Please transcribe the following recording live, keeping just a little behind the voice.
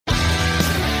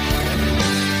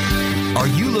Are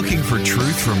you looking for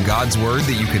truth from God's Word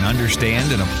that you can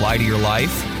understand and apply to your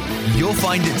life? You'll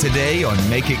find it today on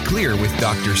Make It Clear with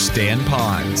Dr. Stan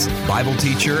Ponz, Bible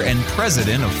teacher and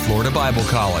president of Florida Bible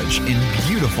College in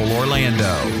beautiful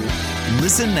Orlando.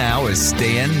 Listen now as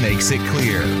Stan makes it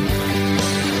clear.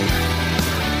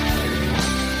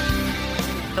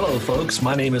 Hello, folks.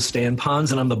 My name is Stan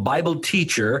Ponz, and I'm the Bible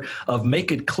teacher of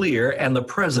Make It Clear and the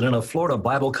president of Florida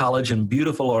Bible College in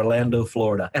beautiful Orlando,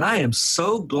 Florida. And I am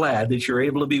so glad that you're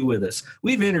able to be with us.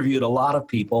 We've interviewed a lot of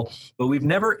people, but we've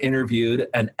never interviewed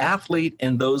an athlete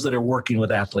and those that are working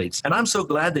with athletes. And I'm so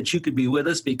glad that you could be with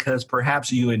us because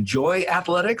perhaps you enjoy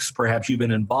athletics, perhaps you've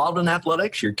been involved in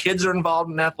athletics, your kids are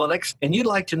involved in athletics, and you'd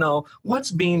like to know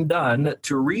what's being done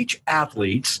to reach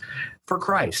athletes for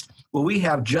Christ. Well, we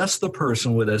have just the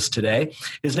person with us today.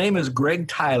 His name is Greg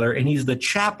Tyler, and he's the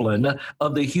chaplain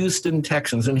of the Houston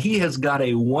Texans. And he has got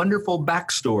a wonderful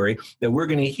backstory that we're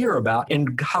going to hear about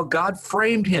and how God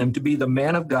framed him to be the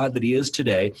man of God that he is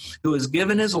today, who has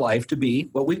given his life to be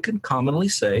what we can commonly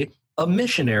say a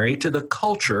missionary to the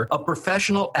culture of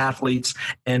professional athletes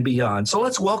and beyond. So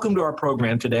let's welcome to our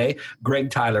program today, Greg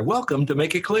Tyler. Welcome to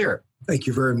Make It Clear. Thank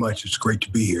you very much. It's great to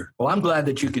be here. Well, I'm glad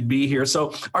that you could be here.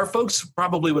 So our folks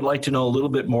probably would like to know a little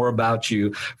bit more about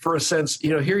you. For a sense,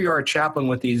 here you are a chaplain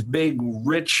with these big,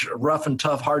 rich, rough and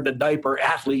tough, hard to diaper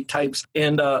athlete types.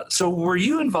 And so were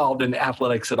you involved in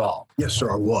athletics at all? Yes, sir,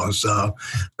 I was.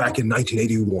 Back in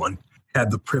 1981. Had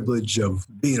the privilege of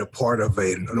being a part of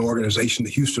an organization,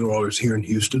 the Houston Oilers here in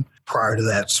Houston. Prior to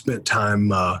that, spent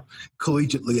time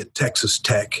collegiately at Texas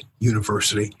Tech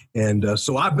University. And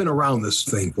so I've been around this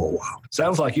thing for a while.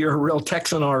 Sounds like you're a real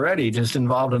Texan already, just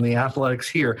involved in the athletics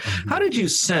here. Mm-hmm. How did you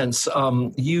sense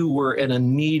you were in a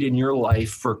need in your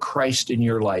life for Christ in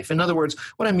your life? In other words,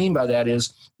 what I mean by that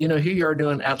is, here you are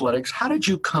doing athletics. How did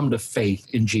you come to faith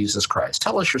in Jesus Christ?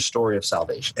 Tell us your story of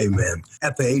salvation. Amen.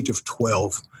 At the age of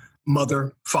 12,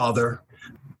 mother, father,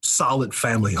 solid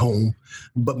family home,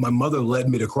 but my mother led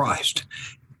me to Christ.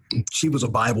 She was a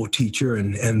Bible teacher,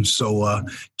 and so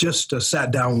just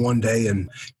sat down one day and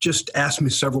just asked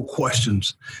me several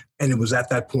questions. And it was at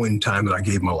that point in time that I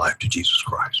gave my life to Jesus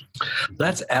Christ.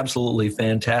 That's absolutely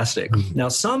fantastic. Mm-hmm. Now,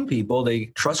 some people, they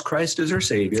trust Christ as their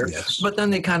Savior, yes, but then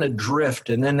they kind of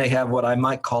drift, and then they have what I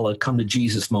might call a come to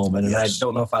Jesus moment. And yes, I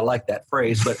don't know if I like that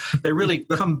phrase, but they really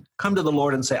come to the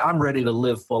Lord and say, I'm ready to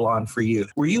live full on for you.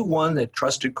 Were you one that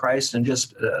trusted Christ and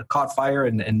just caught fire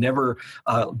and never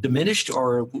diminished,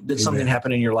 or did something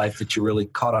happen in your life that you really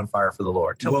caught on fire for the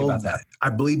Lord? Tell me about that. I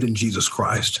believed in Jesus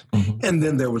Christ. Mm-hmm. And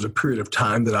then there was a period of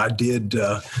time that I did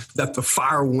that the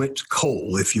fire went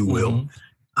cold, if you will. Mm-hmm.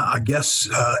 I guess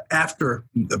after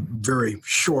a very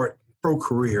short pro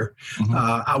career, mm-hmm,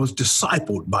 I was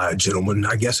discipled by a gentleman,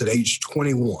 I guess at age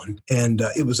 21. And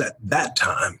it was at that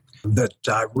time that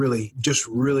I really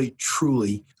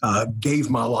truly gave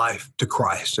my life to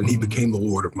Christ, and he became the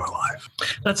Lord of my life.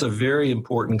 That's a very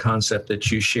important concept that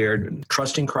you shared,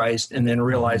 trusting Christ and then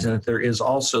realizing that there is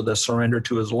also the surrender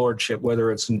to his lordship,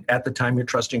 whether it's at the time you're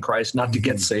trusting Christ, not to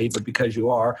get saved, but because you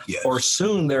are, yes, or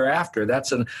soon thereafter.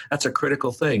 That's a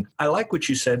critical thing. I like what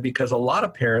you said, because a lot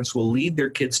of parents will lead their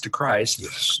kids to Christ,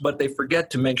 yes, but they forget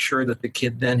to make sure that the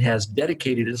kid then has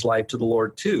dedicated his life to the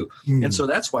Lord too. And so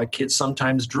that's why kids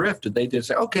sometimes drift. They just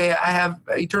say, okay, I have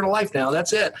eternal life now.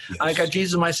 That's it. Yes. I got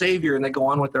Jesus, my Savior. And they go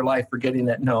on with their life, forgetting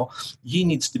that, no, he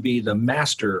needs to be the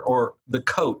master or the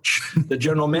coach, the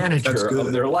general manager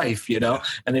of their life,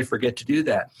 and they forget to do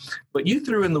that. But you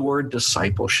threw in the word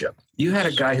discipleship. You had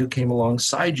a guy who came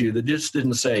alongside you that just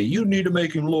didn't say, you need to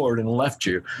make him Lord, and left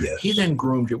you. Yes. He then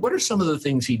groomed you. What are some of the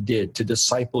things he did to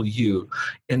disciple you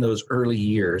in those early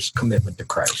years, commitment to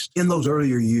Christ? In those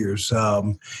earlier years,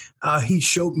 he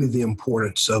showed me the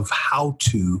importance of how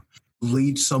to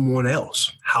lead someone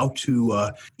else, how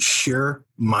to share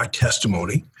my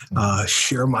testimony,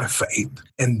 share my faith,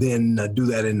 and then do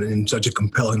that in such a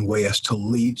compelling way as to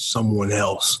lead someone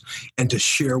else and to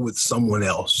share with someone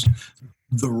else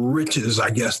the riches,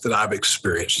 I guess, that I've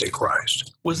experienced in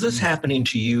Christ. Was this happening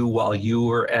to you while you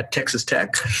were at Texas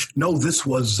Tech? No, this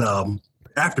was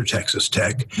after Texas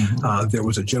Tech. Mm-hmm. There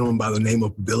was a gentleman by the name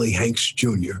of Billy Hanks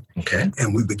Jr. Okay.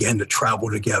 And we began to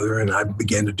travel together, and I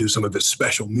began to do some of his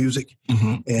special music.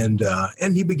 Mm-hmm.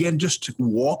 And he began just to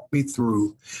walk me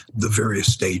through the various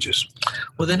stages.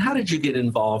 Well, then how did you get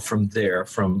involved from there,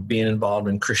 from being involved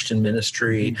in Christian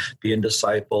ministry, being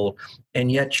discipled,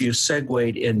 and yet you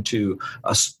segued into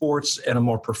sports at a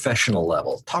more professional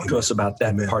level? Talk to us about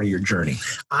that part of your journey.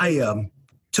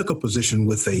 took a position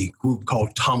with a group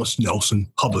called Thomas Nelson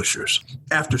Publishers.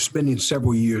 After spending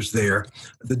several years there,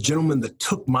 the gentleman that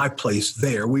took my place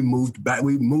there, we moved back.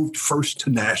 We moved first to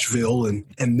Nashville and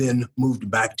then moved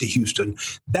back to Houston.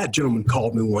 That gentleman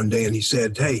called me one day and he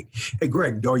said, hey,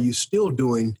 Greg, are you still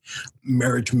doing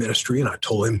marriage ministry? And I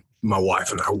told him, my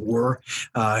wife and I were.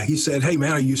 He said, hey,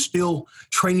 man, are you still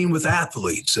training with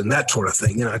athletes and that sort of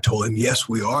thing? And I told him, yes,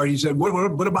 we are. He said,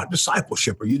 what about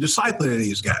discipleship? Are you discipling any of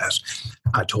these guys?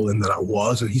 I told him that I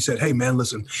was. And he said, hey, man,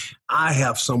 listen, I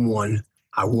have someone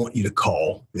I want you to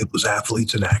call. It was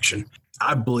Athletes in Action.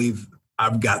 I believe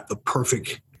I've got the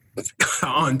perfect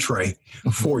entree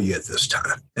for you at this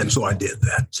time. And so I did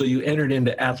that. So you entered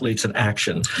into Athletes in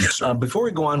Action. Yes, sir. Before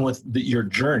we go on with your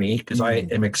journey, because I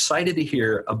am excited to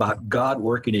hear about God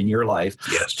working in your life.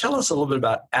 Yes. Tell us a little bit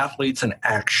about Athletes in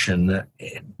Action,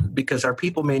 because our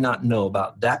people may not know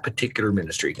about that particular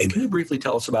ministry. Can you briefly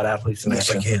tell us about Athletes in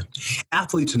Action? Yes, I can.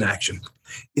 Athletes in Action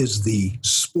is the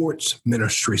sports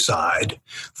ministry side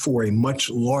for a much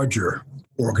larger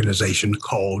organization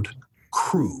called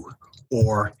CREW,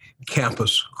 or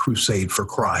Campus Crusade for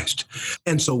Christ.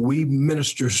 And so we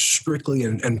minister strictly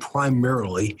and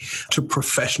primarily to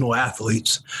professional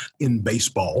athletes in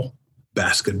baseball,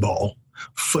 basketball,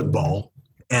 football,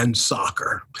 and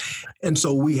soccer. And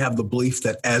so we have the belief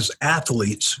that as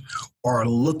athletes are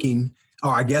looking,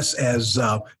 or I guess as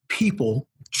people,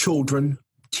 children,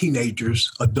 teenagers,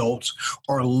 adults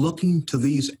are looking to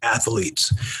these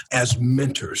athletes as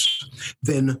mentors,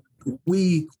 then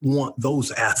we want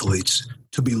those athletes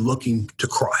to be looking to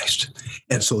Christ.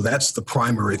 And so that's the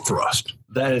primary thrust.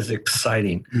 That is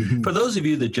exciting. Mm-hmm. For those of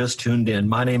you that just tuned in,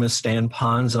 my name is Stan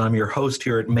Ponz, and I'm your host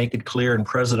here at Make It Clear and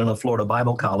president of Florida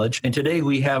Bible College. And today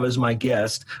we have as my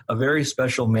guest a very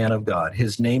special man of God.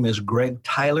 His name is Greg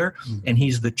Tyler, and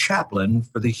he's the chaplain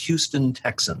for the Houston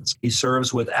Texans. He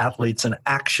serves with Athletes in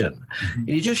Action. Mm-hmm. And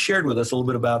he just shared with us a little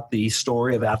bit about the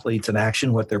story of Athletes in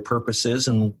Action, what their purpose is,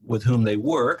 and with whom they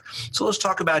work. So let's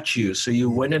talk about you. So you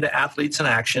went into Athletes in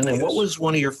Action, and what was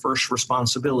one of your first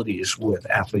responsibilities with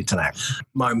Athletes in Action?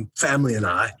 My family and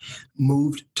I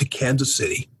moved to Kansas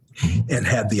City and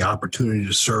had the opportunity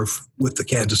to serve with the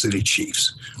Kansas City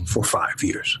Chiefs for 5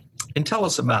 years. And tell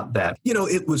us about that. You know,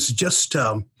 it was just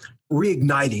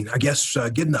reigniting, I guess,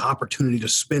 getting the opportunity to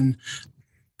spend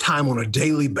time on a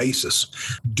daily basis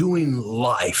doing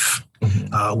life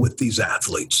with these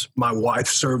athletes. My wife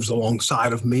serves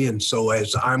alongside of me, and so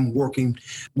as I'm working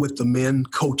with the men,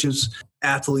 coaches,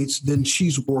 athletes, then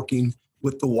she's working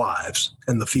with the wives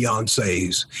and the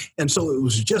fiancés. And so it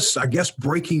was just, I guess,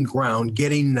 breaking ground,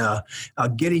 getting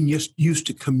used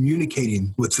to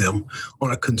communicating with them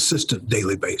on a consistent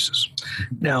daily basis.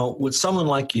 Now, with someone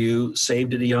like you,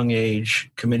 saved at a young age,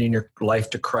 committing your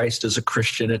life to Christ as a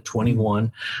Christian at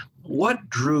 21, what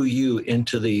drew you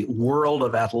into the world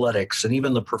of athletics and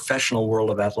even the professional world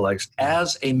of athletics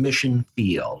as a mission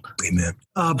field? Amen.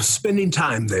 Spending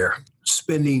time there,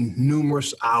 spending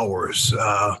numerous hours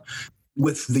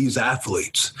with these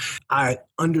athletes, I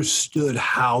understood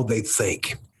how they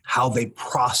think, how they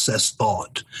process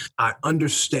thought. I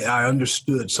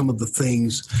understood some of the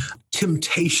things,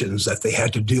 temptations that they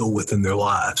had to deal with in their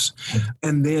lives.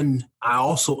 And then I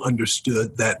also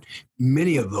understood that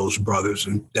many of those brothers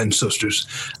and sisters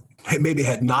maybe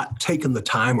had not taken the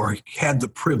time or had the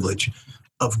privilege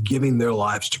of giving their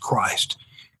lives to Christ.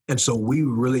 And so we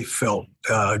really felt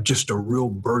just a real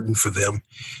burden for them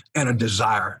and a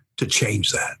desire to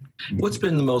change that. What's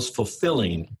been the most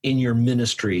fulfilling in your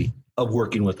ministry of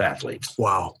working with athletes?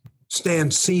 Wow. Stan,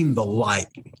 seeing the light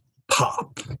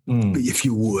pop, if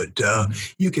you would.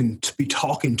 You can be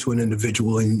talking to an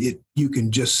individual and you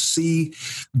can just see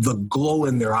the glow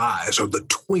in their eyes or the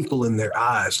twinkle in their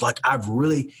eyes. Like, I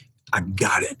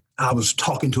got it. I was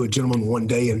talking to a gentleman one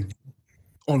day and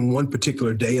on one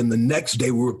particular day, and the next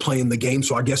day we were playing the game.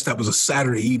 So I guess that was a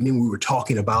Saturday evening. We were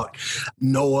talking about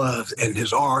Noah and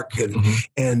his ark,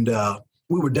 and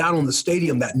we were down on the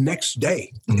stadium that next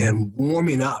day and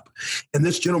warming up. And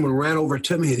this gentleman ran over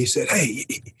to me and he said, "Hey,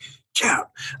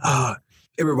 Chap,"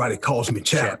 everybody calls me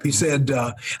Chap. He said,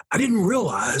 "I didn't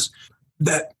realize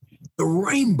that the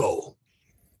rainbow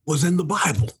was in the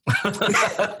Bible."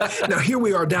 Now, here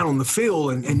we are down on the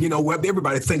field, and you know,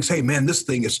 everybody thinks, hey, man, this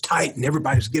thing is tight, and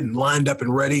everybody's getting lined up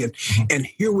and ready. And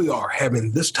here we are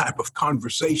having this type of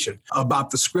conversation about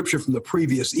the scripture from the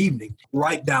previous evening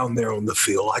right down there on the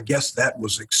field. I guess that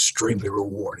was extremely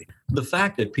rewarding. The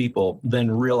fact that people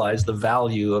then realize the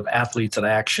value of Athletes in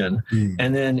Action,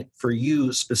 and then for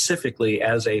you specifically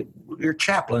as your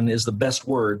chaplain is the best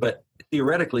word, but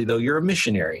theoretically, though, you're a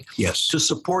missionary. Yes. To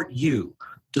support you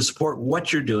to support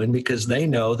what you're doing because they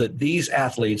know that these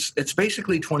athletes, it's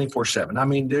basically 24/7. I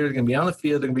mean, they're going to be on the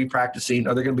field, they're going to be practicing,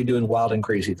 or they're going to be doing wild and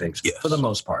crazy things for the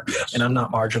most part. Yes. And I'm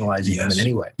not marginalizing them in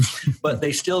any way. But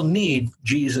they still need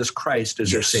Jesus Christ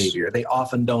as their Savior. They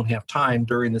often don't have time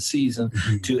during the season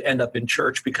to end up in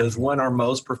church because when are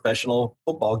most professional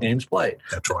football games played?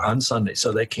 That's right. On Sunday,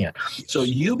 so they can't. So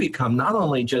you become not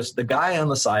only just the guy on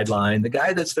the sideline, the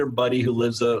guy that's their buddy who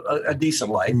lives a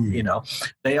decent life,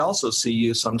 they also see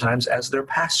you sometimes as their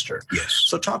pastor. Yes.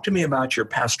 So talk to me about your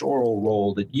pastoral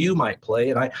role that you might play.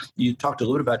 And you talked a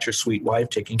little bit about your sweet wife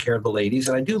taking care of the ladies,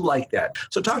 and I do like that.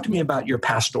 So talk to me about your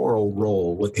pastoral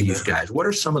role with these guys. What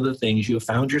are some of the things you have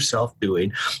found yourself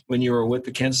doing when you were with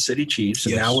the Kansas City Chiefs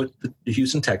and now with the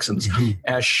Houston Texans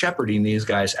as shepherding these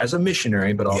guys as a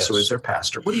missionary, but also as their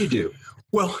pastor? What do you do?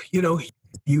 Well,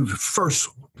 you first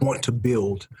want to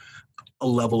build a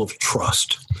level of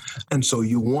trust. And so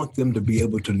you want them to be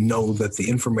able to know that the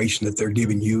information that they're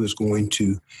giving you is going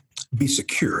to be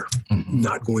secure,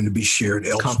 not going to be shared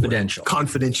elsewhere. Confidential.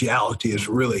 Confidentiality is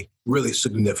really, really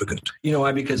significant. You know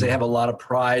why? Because they have a lot of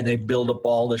pride. They build up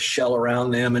all the shell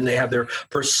around them and they have their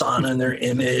persona and their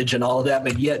image and all of that.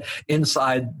 But yet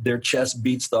inside their chest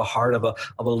beats the heart of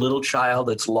a little child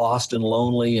that's lost and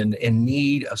lonely and in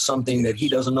need of something that he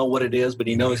doesn't know what it is, but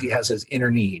he knows he has his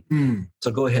inner need.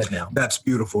 So go ahead now. That's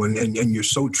beautiful. And you're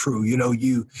so true.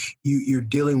 You're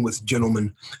dealing with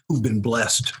gentlemen who've been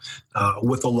blessed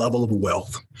with a level of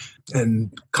wealth.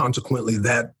 And consequently,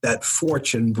 that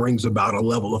fortune brings about a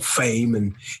level of fame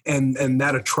and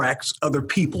that attracts other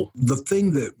people. The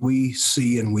thing that we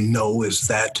see and we know is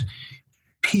that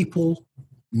people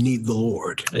need the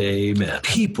Lord. Amen.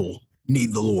 People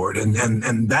need the Lord,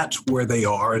 and that's where they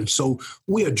are. And so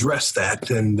we address that,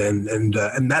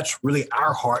 and that's really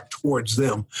our heart towards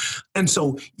them. And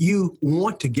so you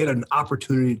want to get an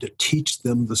opportunity to teach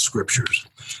them the scriptures.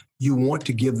 You want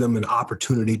to give them an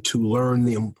opportunity to learn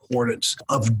the importance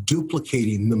of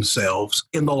duplicating themselves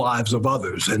in the lives of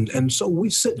others. And so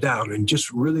we sit down and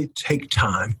just really take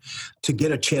time to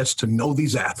get a chance to know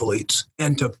these athletes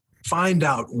and to find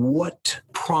out what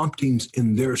promptings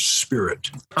in their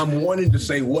spirit. I'm wanting to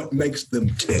say what makes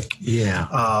them tick.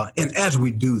 Yeah. And as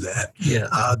we do that,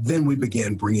 then we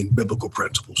begin bringing biblical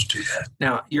principles to that.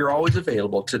 Now, you're always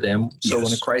available to them. So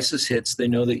when a crisis hits, they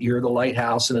know that you're the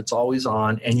lighthouse and it's always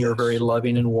on, and you're a very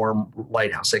loving and warm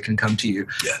lighthouse. They can come to you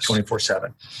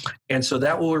 24/7. And so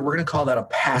we're going to call that a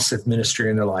passive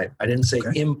ministry in their life. I didn't say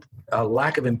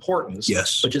lack of importance,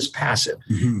 but just passive.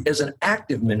 As an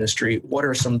active ministry, what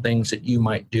are some things that you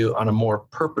might do on a more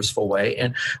purposeful way?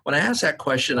 And when I ask that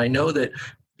question, I know that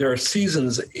there are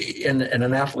seasons in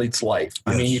an athlete's life.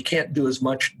 I mean, you can't do as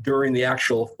much during the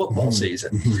actual football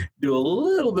season. Do a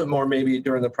little bit more maybe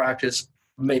during the practice,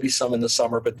 maybe some in the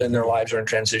summer, but then their lives are in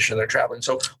transition, they're traveling.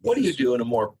 So what do you do in a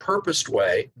more purposed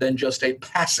way than just a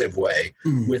passive way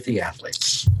with the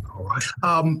athletes? All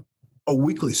right. A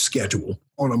weekly schedule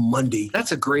on a Monday.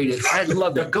 That's a great, I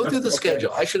love that. Go through the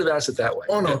schedule. I should have asked it that way.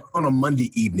 On a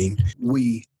Monday evening,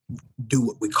 we do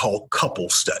what we call couple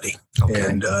study.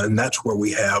 And that's where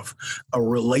we have a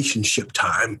relationship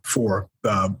time for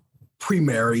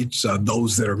pre-marrieds,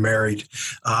 those that are married,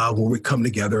 where we come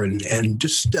together and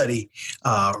just study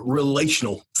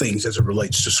relational things as it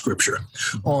relates to Scripture.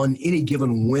 On any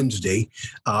given Wednesday,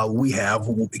 we have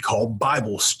what we call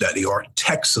Bible study or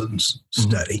Texans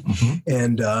study.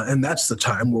 And that's the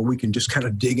time where we can just kind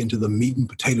of dig into the meat and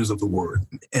potatoes of the Word.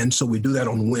 And so we do that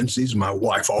on Wednesdays. My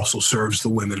wife also serves the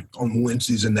women on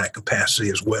Wednesdays in that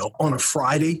capacity as well. On a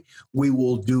Friday, we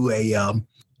will do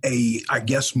I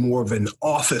guess more of an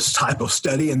office type of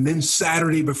study. And then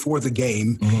Saturday before the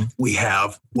game, we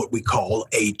have what we call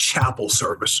a chapel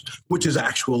service, which is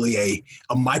actually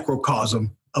a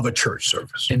microcosm of a church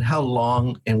service. And how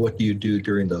long and what do you do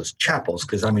during those chapels?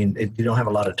 Because, I mean, you don't have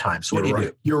a lot of time. So what do you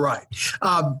do? You're right.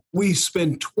 We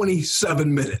spend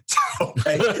 27 minutes.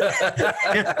 Okay.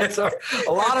 So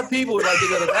a lot of people would like to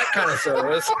go to that kind of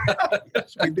service.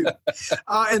 Yes, we do.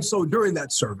 And so during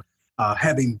that service,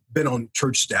 having been on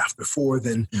church staff before,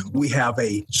 then we have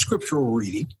a scriptural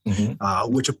reading,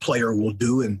 which a player will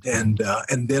do, and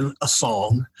then a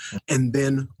song, and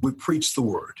then we preach the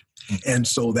word. And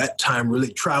so that time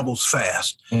really travels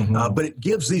fast. But it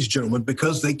gives these gentlemen,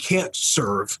 because they can't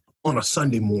serve on a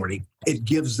Sunday morning, it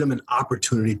gives them an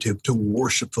opportunity to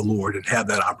worship the Lord and have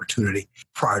that opportunity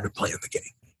prior to playing the game.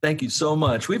 Thank you so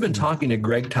much. We've been talking to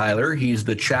Greg Tyler. He's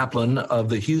the chaplain of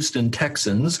the Houston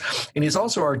Texans, and he's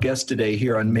also our guest today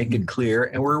here on Make It Clear.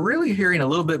 And we're really hearing a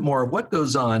little bit more of what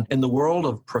goes on in the world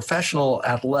of professional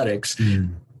athletics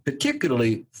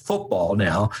particularly football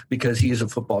now, because he is a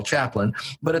football chaplain.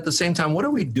 But at the same time, what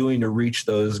are we doing to reach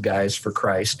those guys for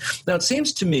Christ? Now, it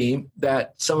seems to me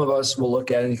that some of us will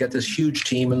look at it and you got this huge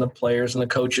team and the players and the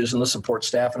coaches and the support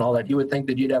staff and all that. You would think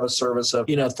that you'd have a service of,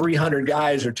 300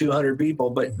 guys or 200 people,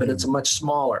 but it's much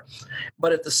smaller.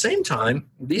 But at the same time,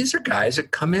 these are guys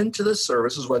that come into the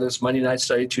services, whether it's Monday night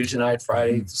study, Tuesday night,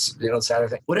 Friday,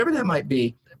 Saturday, whatever that might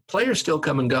be. Players still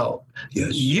come and go.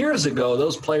 Yes. Years ago,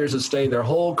 those players had stayed their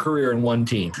whole career in one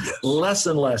team. Yes. Less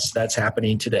and less that's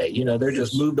happening today. They're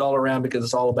just moved all around because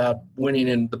it's all about winning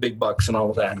and the big bucks and all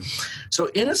of that. So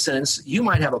in a sense, you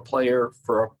might have a player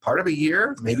for a part of a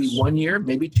year, maybe 1 year,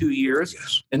 maybe 2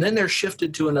 years, and then they're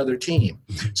shifted to another team.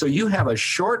 So you have a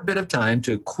short bit of time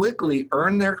to quickly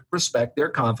earn their respect, their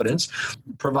confidence,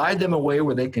 provide them a way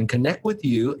where they can connect with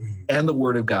you and the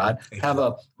Word of God, have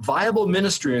a viable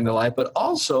ministry in their life, but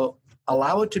also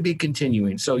allow it to be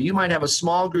continuing. So you might have a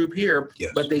small group here,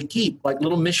 but they keep like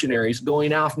little missionaries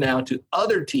going off now to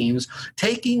other teams,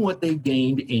 taking what they've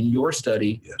gained in your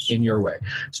study in your way.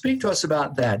 Speak to us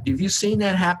about that. Have you seen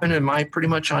that happen? Am I pretty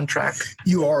much on track?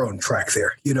 You are on track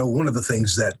there. One of the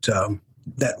things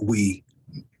that we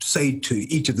say to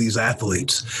each of these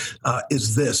athletes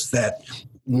is this, that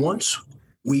once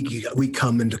we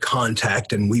come into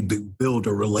contact and we build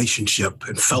a relationship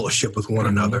and fellowship with one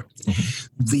another,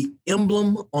 the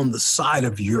emblem on the side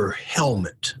of your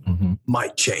helmet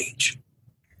might change,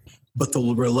 but the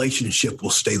relationship will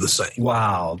stay the same.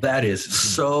 Wow, that is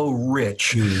so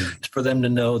rich for them to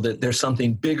know that there's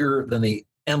something bigger than the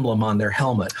emblem on their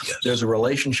helmet. Yes. There's a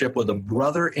relationship with a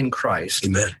brother in Christ.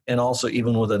 Amen. And also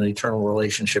even with an eternal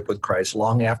relationship with Christ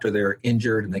long after they're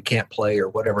injured and they can't play or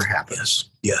whatever happens.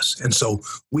 Yes. And so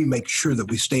we make sure that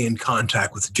we stay in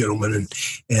contact with the gentlemen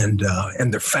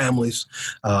and their families.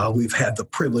 We've had the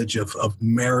privilege of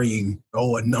marrying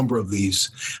a number of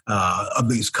these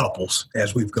couples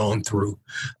as we've gone through.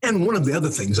 And one of the other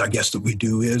things I guess that we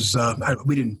do is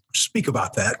we didn't speak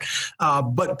about that,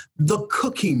 but the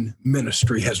cooking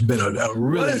ministry has been a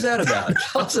really. What is that about?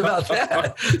 Tell us about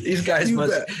that. These guys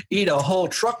must eat a whole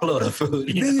truckload of food.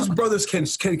 These brothers can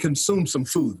consume some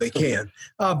food. They can,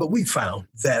 but we found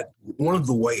that one of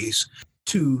the ways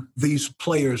to these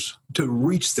players to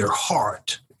reach their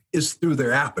heart is through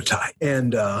their appetite.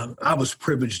 And I was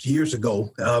privileged years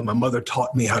ago. My mother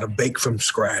taught me how to bake from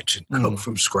scratch and cook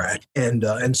from scratch.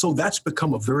 And so that's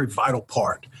become a very vital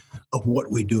part of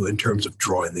what we do in terms of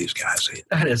drawing these guys in.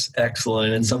 That is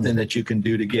excellent and something that you can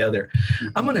do together.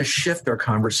 I'm going to shift our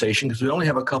conversation because we only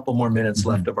have a couple more minutes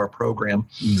left of our program.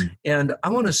 And I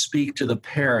want to speak to the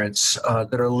parents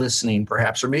that are listening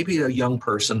perhaps, or maybe a young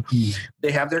person.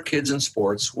 They have their kids in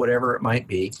sports, whatever it might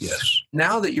be. Yes.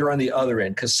 Now that you're on the other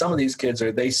end, because some of these kids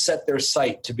they set their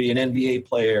sight to be an NBA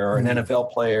player or an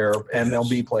NFL player or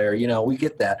MLB player, we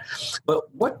get that.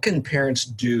 But what can parents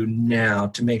do now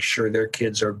to make sure their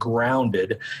kids are grounded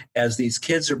as these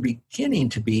kids are beginning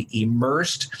to be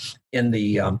immersed in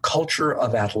the culture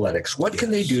of athletics? What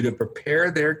can they do to prepare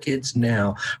their kids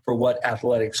now for what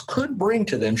athletics could bring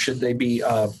to them should they be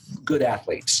good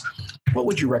athletes? What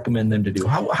would you recommend them to do?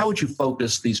 How would you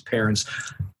focus these parents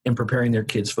in preparing their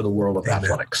kids for the world of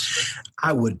athletics?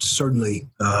 I would certainly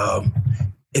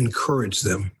encourage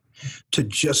them to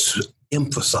just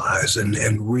emphasize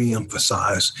and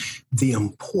re-emphasize the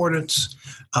importance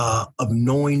of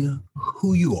knowing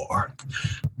who you are,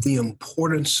 the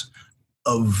importance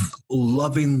of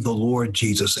loving the Lord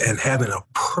Jesus and having a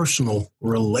personal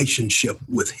relationship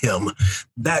with him.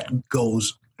 That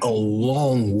goes a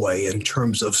long way in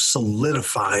terms of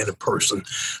solidifying a person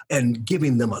and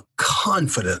giving them a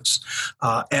confidence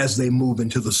as they move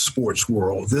into the sports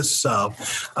world. This,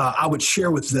 I would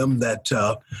share with them that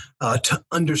to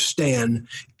understand,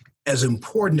 as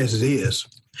important as it is,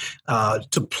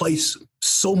 to place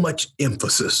so much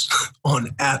emphasis on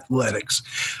athletics,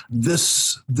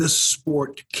 this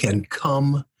sport can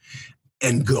come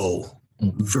and go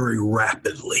very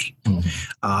rapidly.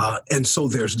 And so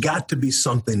there's got to be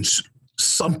something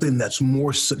that's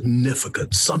more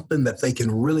significant, something that they can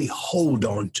really hold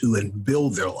on to and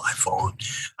build their life on.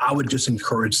 I would just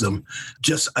encourage them,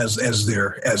 just as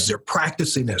they're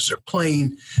practicing, as they're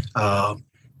playing,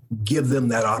 give them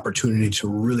that opportunity to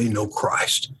really know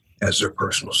Christ as their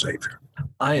personal Savior.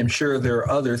 I am sure there are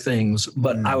other things,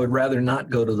 but I would rather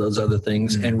not go to those other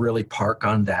things and really park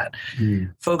on that.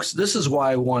 Folks, this is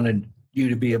why I wanted you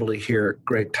to be able to hear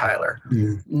Greg Tyler,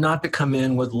 not to come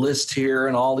in with lists here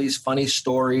and all these funny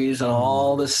stories and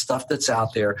all this stuff that's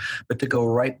out there, but to go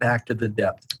right back to the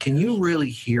depth. Can you really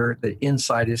hear that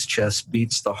inside his chest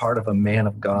beats the heart of a man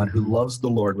of God who loves the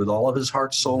Lord with all of his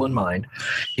heart, soul, and mind?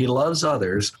 He loves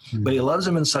others, but he loves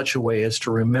them in such a way as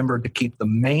to remember to keep the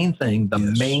main thing. The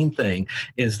main thing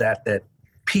is that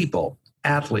people,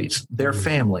 athletes, their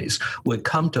families would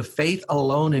come to faith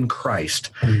alone in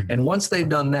Christ. And once they've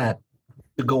done that,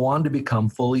 to go on to become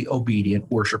fully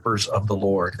obedient worshipers of the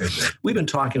Lord. We've been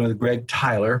talking with Greg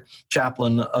Tyler,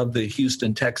 chaplain of the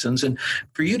Houston Texans. And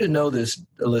for you to know this,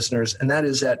 listeners, and that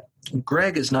is that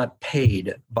Greg is not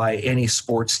paid by any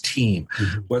sports team,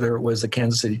 whether it was the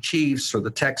Kansas City Chiefs or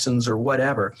the Texans or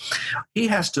whatever. He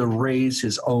has to raise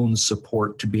his own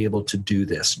support to be able to do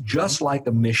this, just like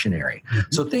a missionary.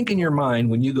 So think in your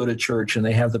mind when you go to church and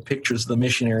they have the pictures of the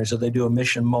missionaries or they do a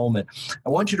mission moment. I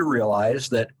want you to realize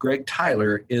that Greg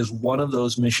Tyler is one of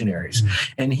those missionaries.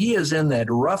 And he is in that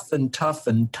rough and tough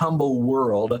and tumble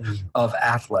world of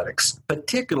athletics,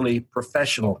 particularly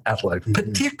professional athletics,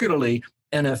 particularly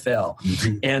NFL.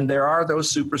 And there are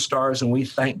those superstars, and we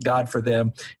thank God for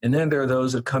them. And then there are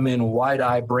those that come in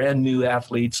wide-eyed, brand new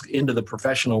athletes into the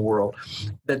professional world,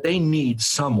 that they need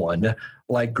someone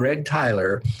like Greg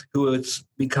Tyler, who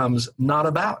becomes not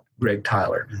about Greg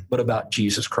Tyler, but about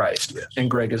Jesus Christ. And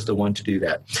Greg is the one to do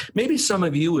that. Maybe some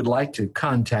of you would like to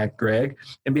contact Greg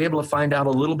and be able to find out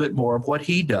a little bit more of what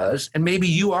he does. And maybe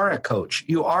you are a coach,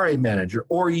 you are a manager,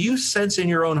 or you sense in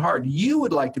your own heart you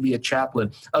would like to be a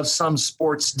chaplain of some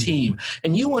sports team,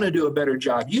 and you want to do a better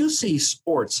job. You see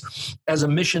sports as a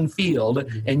mission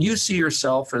field, and you see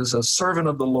yourself as a servant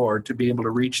of the Lord to be able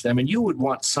to reach them, and you would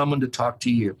want someone to talk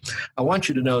to you. I want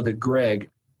you to know that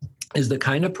Greg is the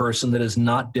kind of person that is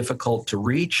not difficult to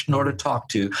reach nor to talk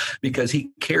to, because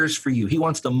he cares for you. He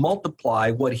wants to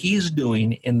multiply what he's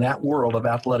doing in that world of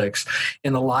athletics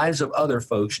in the lives of other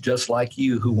folks just like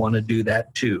you who want to do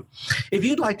that too. If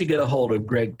you'd like to get a hold of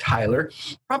Greg Tyler,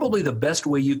 probably the best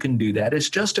way you can do that is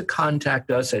just to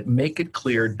contact us at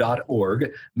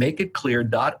makeitclear.org,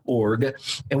 makeitclear.org,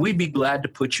 and we'd be glad to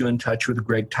put you in touch with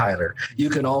Greg Tyler. You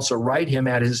can also write him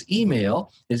at his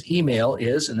email. His email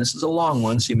is, and this is a long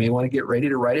one, so you may want to get ready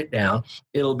to write it down.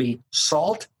 It'll be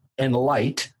salt and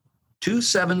light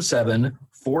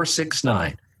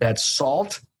 277-469. That's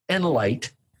salt and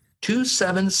light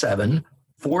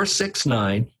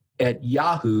 277-469 at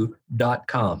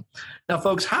yahoo.com. Now,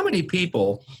 folks, how many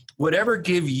people would ever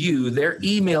give you their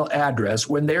email address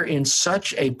when they're in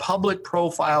such a public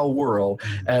profile world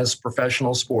as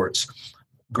professional sports?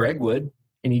 Greg would.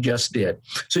 And he just did.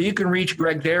 So you can reach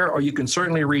Greg there, or you can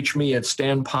certainly reach me at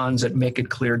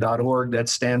stanponz@makeitclear.org.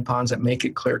 That's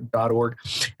stanponz@makeitclear.org.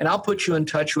 And I'll put you in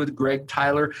touch with Greg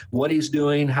Tyler, what he's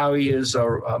doing, how he is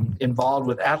involved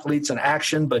with Athletes in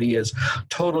Action, but he is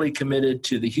totally committed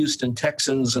to the Houston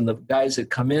Texans and the guys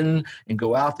that come in and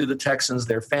go out through the Texans,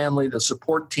 their family, the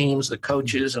support teams, the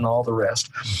coaches, and all the rest.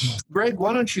 Greg,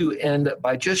 why don't you end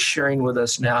by just sharing with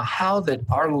us now how that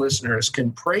our listeners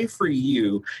can pray for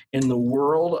you in the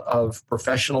world of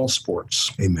professional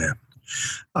sports. Amen.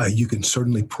 You can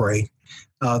certainly pray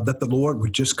that the Lord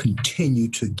would just continue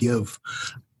to give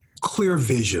clear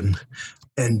vision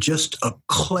and just a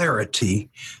clarity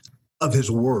of his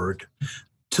word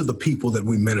to the people that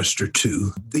we minister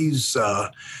to. These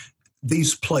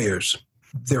players,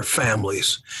 their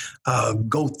families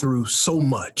go through so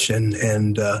much, and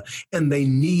they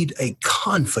need a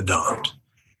confidant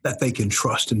that they can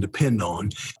trust and depend on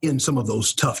in some of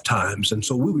those tough times. And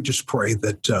so we would just pray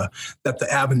that the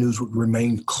avenues would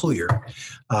remain clear,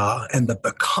 and that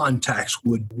the contacts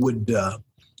would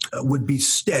be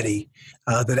steady,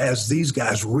 that as these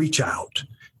guys reach out,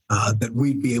 that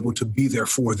we'd be able to be there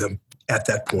for them at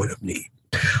that point of need.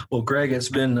 Well, Greg, it's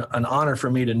been an honor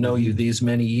for me to know you these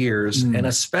many years, and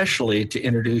especially to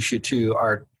introduce you to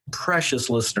our precious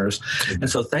listeners. And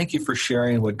so thank you for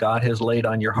sharing what God has laid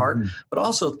on your heart, but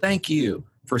also thank you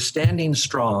for standing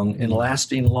strong and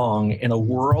lasting long in a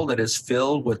world that is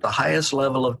filled with the highest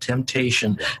level of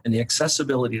temptation and the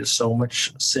accessibility to so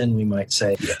much sin, we might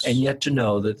say, and yet to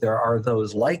know that there are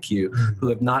those like you who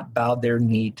have not bowed their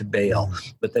knee to Baal,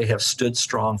 but they have stood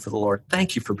strong for the Lord.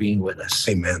 Thank you for being with us.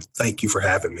 Amen. Thank you for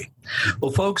having me.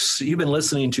 Well, folks, you've been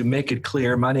listening to Make It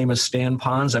Clear. My name is Stan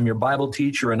Ponz. I'm your Bible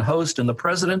teacher and host and the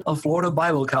president of Florida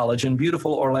Bible College in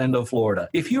beautiful Orlando, Florida.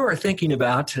 If you are thinking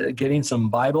about getting some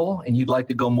Bible and you'd like to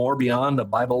to go more beyond a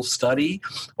Bible study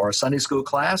or a Sunday school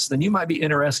class, then you might be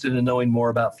interested in knowing more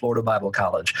about Florida Bible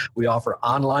College. We offer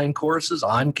online courses,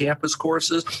 on-campus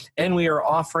courses, and we are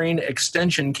offering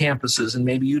extension campuses. And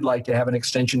maybe you'd like to have an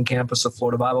extension campus of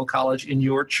Florida Bible College in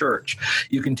your church.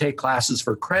 You can take classes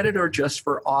for credit or just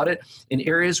for audit in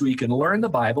areas where you can learn the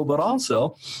Bible, but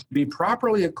also be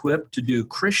properly equipped to do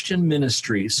Christian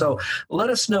ministry. So let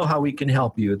us know how we can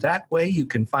help you. That way you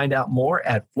can find out more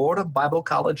at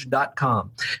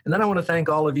floridabiblecollege.com. And then I want to thank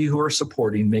all of you who are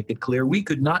supporting Make It Clear. We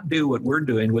could not do what we're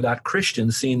doing without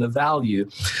Christians seeing the value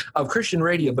of Christian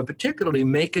radio, but particularly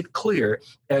Make It Clear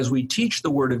as we teach the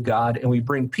Word of God and we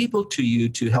bring people to you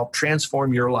to help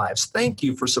transform your lives. Thank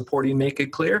you for supporting Make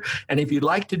It Clear. And if you'd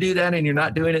like to do that and you're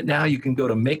not doing it now, you can go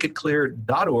to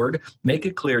makeitclear.org,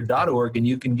 makeitclear.org, and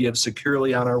you can give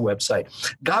securely on our website.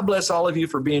 God bless all of you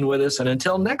for being with us. And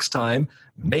until next time,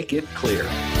 make it clear.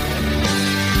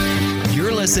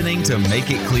 You're listening to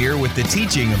Make It Clear with the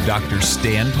teaching of Dr.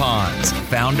 Stan Ponz,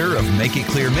 founder of Make It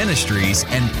Clear Ministries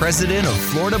and president of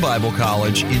Florida Bible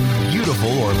College in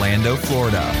beautiful Orlando,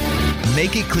 Florida.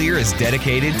 Make It Clear is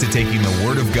dedicated to taking the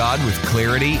Word of God with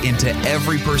clarity into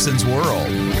every person's world.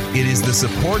 It is the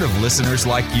support of listeners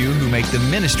like you who make the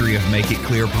ministry of Make It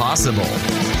Clear possible.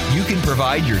 You can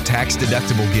provide your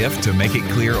tax-deductible gift to Make It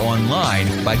Clear online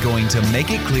by going to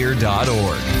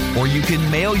makeitclear.org. Or you can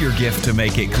mail your gift to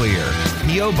Make It Clear,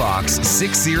 P.O. Box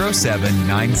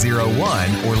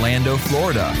 607901, Orlando,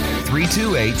 Florida,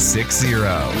 32860.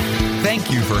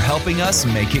 Thank you for helping us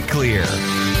make it clear.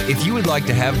 If you would like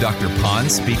to have Dr.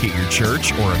 Ponz speak at your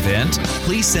church or event,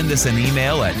 please send us an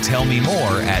email at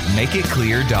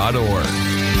tellmemore@makeitclear.org.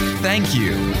 Thank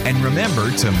you, and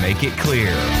remember to make it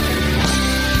clear.